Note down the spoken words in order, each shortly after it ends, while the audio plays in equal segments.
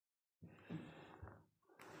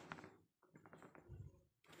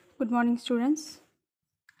Good morning, students.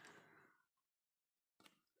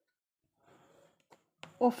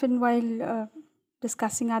 Often while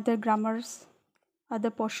discussing other grammars,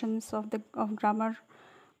 other portions of grammar,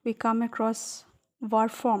 we come across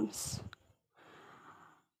verb forms.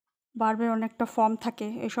 ভার্বের অনেকটা form থাকে,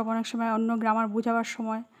 এসব অনেক সময় অন্য গ্রামার বোঝাবার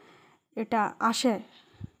সময় এটা আসে।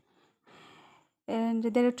 And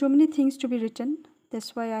there are too many things to be written. That's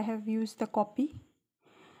why I have used the copy.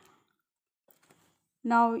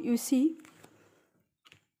 Now you see,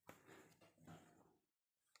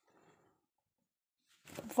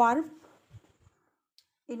 verb.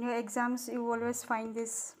 In your exams, you always find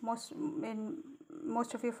this. Most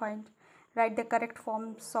of you find, write the correct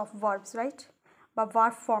forms of verbs, right? But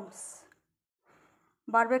verb forms.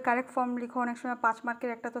 ভার্বের correct form লিখো, অনেক সময় 5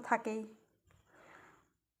 মার্কের একটা তো থাকেই।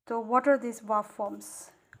 তো what are these verb forms?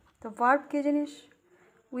 তো verb কি জিনিস?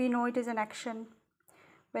 We know it is an action.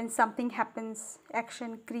 When something happens, action,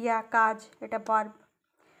 kriya, kaj, এটা verb.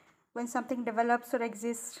 When something develops or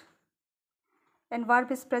exists, and verb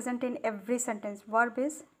is present in every sentence. Verb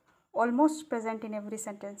is almost present in every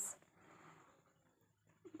sentence.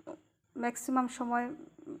 Maximum সময়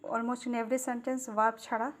almost in every sentence verb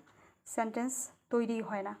ছাড়া sentence তৈরি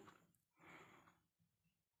হয় না।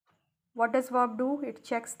 What does verb do? It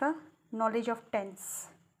checks the knowledge of tense.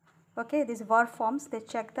 Okay, these verb forms, they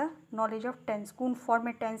check the knowledge of tense. কোন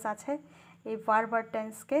ফর্মে tense আছে এই verb আর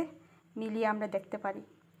টেন্সকে মিলিয়ে আমরা দেখতে পারি।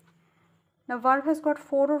 Now verb has got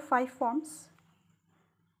 4 or 5 forms.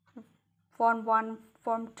 Form 1,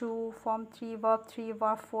 form 2, form 3, verb 3,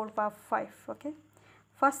 verb 4, verb 5. Okay,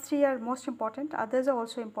 first 3 are most important, others are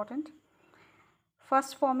also important.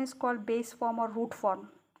 First form is called base form or root form.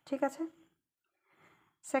 ঠিক আছে?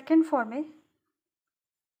 Second form এ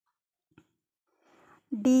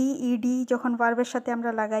DED যখন ভার্বের সাথে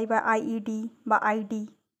আমরা লাগাই বা IED বা ID,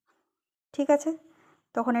 ঠিক আছে,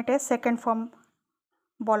 তখন এটা সেকেন্ড ফর্ম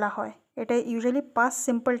বলা হয়। এটা ইউজুয়ালি পাস্ট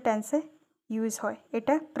সিম্পল টেন্সে ইউজ হয়,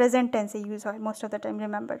 এটা প্রেজেন্ট টেন্সে ইউজ হয় most of the time,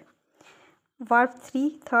 remember. Verb 3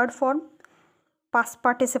 third form past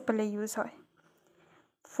পার্টিসিপলে use হয়।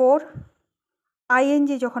 4 ING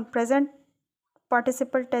যখন প্রেজেন্ট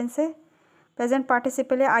পার্টিসিপল টেন্সে, প্রেজেন্ট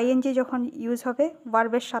পার্টিসিপলে ING যখন ইউজ হবে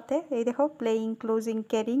ভার্বের সাথে, এই দেখো playing, closing,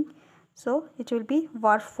 carrying, so it will be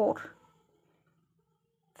verb 4।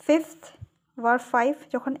 Fifth verb 5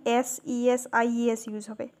 যখন SES IES ইউজ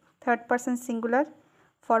হবে, থার্ড পারসন সিঙ্গুলার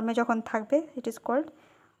ফর্মে যখন থাকবে, it is called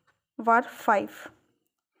verb 5।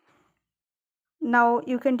 Now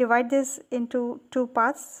you can divide this into 2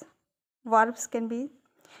 parts. Verbs can be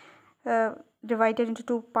divided into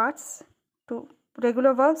 2 parts, to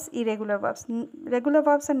regular verbs, irregular verbs. Regular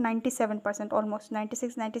verbs are 97%, almost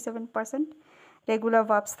 96-97% regular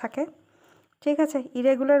verbs থাকে, ঠিক আছে।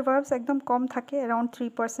 irregular verbs একদম কম থাকে, around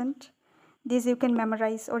 3%. These you can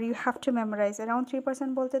memorize or you have to memorize. Around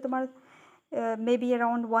 3% বলতে তোমার maybe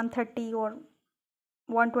around 130 or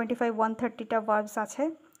 125-130টা verbs আছে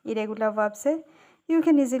irregular verbs A. You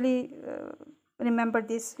can easily remember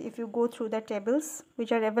this if you go through the tables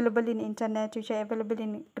which are available in internet, which are available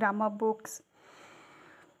in grammar books.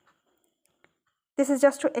 This is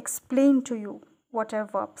just to explain to you what are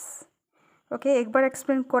verbs. Okay, একবার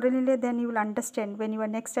explain করে নিলে then you will understand when you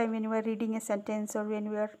are next time when you are reading a sentence or when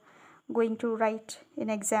you are going to write in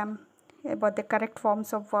exam about the correct forms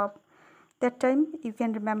of verb. That time you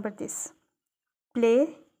can remember this. Play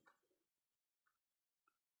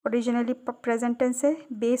originally present tense A,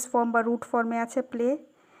 base form বা root form এ আছে play,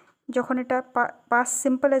 যখন এটা past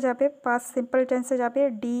simple এ যাবে, past simple tense এ যাবে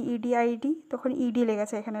DED ID, তখন ED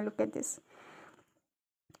লেগেছে এখানে, look at this.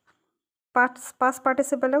 past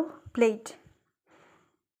participle এও played,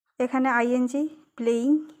 এখানে ING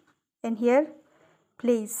playing and here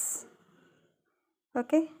plays.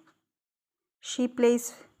 Okay, she plays,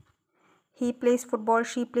 he plays football,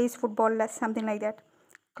 she plays football, something like that.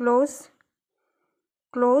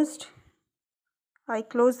 Closed, I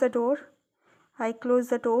close the door, I close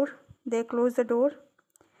the door, they close the door,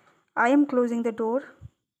 I am closing the door,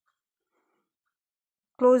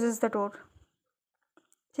 closes the door.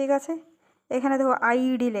 ঠিক আছে, এখানে দেখো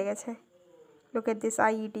IED লেগেছে, look at this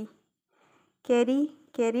IED. carry,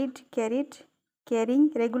 carried, carried, carrying,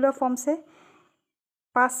 regular forms A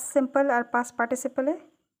past simple R past participle এ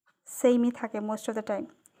সেমই থাকে most of the time.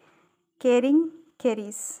 Carrying,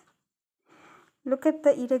 carries. Look at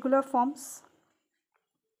the irregular forms.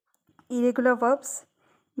 Irregular verbs: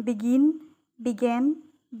 begin, began,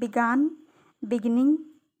 began, beginning,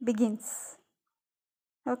 begins.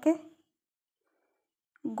 Okay,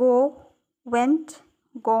 go, went,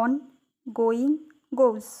 gone, going,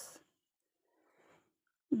 goes.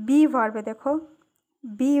 Be verb এ দেখো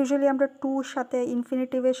B usually আমরা two সাথে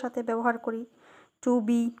ইনফিনিটিভের সাথে ব্যবহার করি, two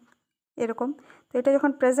B এরকম। তো এটা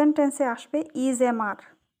যখন প্রেজেন্ট টেন্সে আসবে is M R,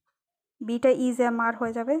 beta is M R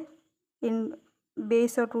হয়ে যাবে in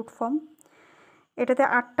base or root form. এটাতে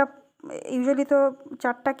 8টা, ইউজুয়ালি তো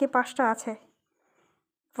 4টা কি 5টা আছে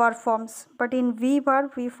verb forms, but in V verb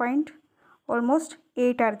we find almost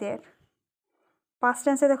 8 are there. Past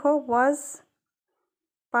tense देखो was,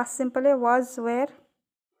 past simple was were,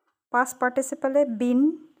 past participle been,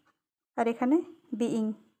 और एखाने being.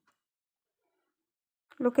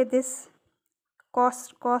 Look at this, cost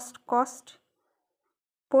cost cost,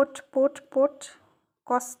 put put put,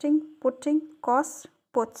 costing putting, cost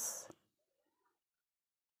puts.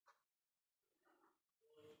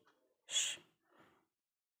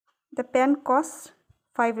 The pen costs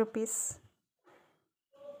 5 rupees.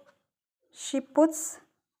 She puts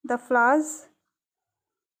the flowers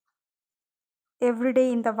every day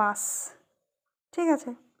in the vase. ठीक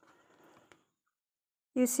है?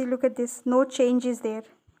 You see, look at this, no change is there.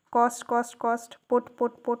 Cost cost cost, put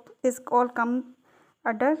put put, this all come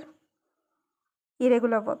under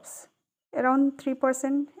irregular verbs. Around 3%,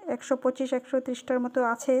 125 130টার মতো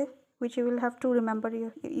আছে, which you will have to remember,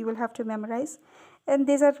 you will have to memorize, and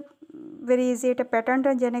these are very easy. এটা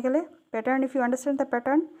প্যাটার্নটা জেনে গেলে, pattern, if you understand the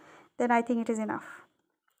pattern, then I think it is enough.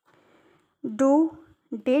 Do,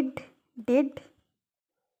 did,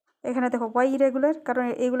 এখানে দেখো why irregular, কারণ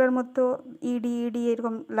এগুলোর মধ্যে ed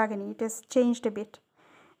এরকম লাগেনি, it is changed a bit.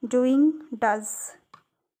 Doing, does.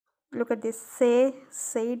 Look at this, say,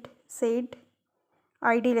 said,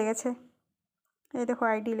 id লেগেছে, এই দেখো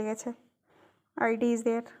id লেগেছে, id is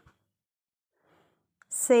there.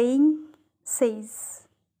 Saying, says.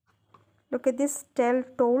 Look at this, tell,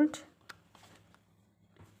 told,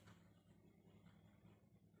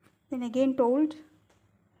 then again told,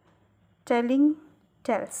 telling,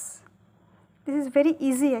 tells. This is very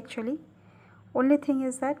easy actually. Only thing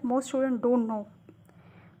is that most students don't know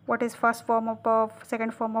what is first form of verb,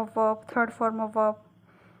 second form of verb, third form of verb,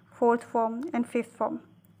 fourth form and fifth form.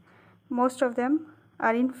 Most of them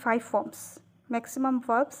are in 5 forms. Maximum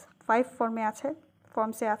verbs 5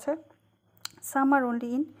 forms e ache. Some are only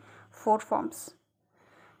in 4 forms.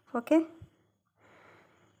 Okay,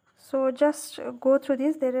 so just go through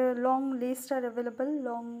this. There are long lists are available,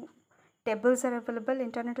 long tables are available.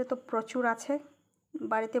 Internet e to prochur ache,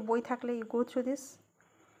 barite boi thakle you go through this.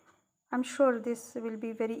 I'm sure this will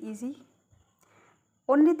be very easy.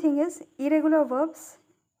 Only thing is irregular verbs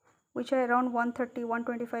which are around 130,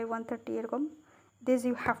 125, 130 এরকম, this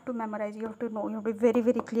you have to memorize, you have to know, you have to be very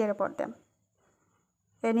very clear about them.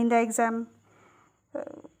 And in the exam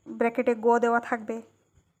bracket e go দেওয়া থাকবে,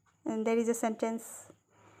 and there is a sentence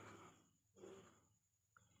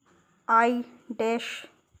I dash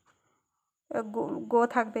go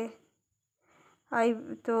থাকবে,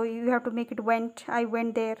 so you have to make it went, I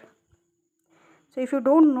went there. So if you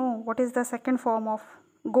don't know what is the second form of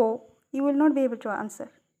go, you will not be able to answer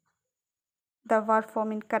the verb form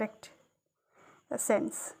in correct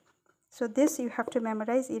sense. So this you have to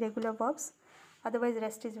memorize irregular verbs, otherwise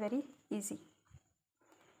rest is very easy.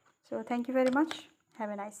 So thank you very much, have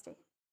a nice day.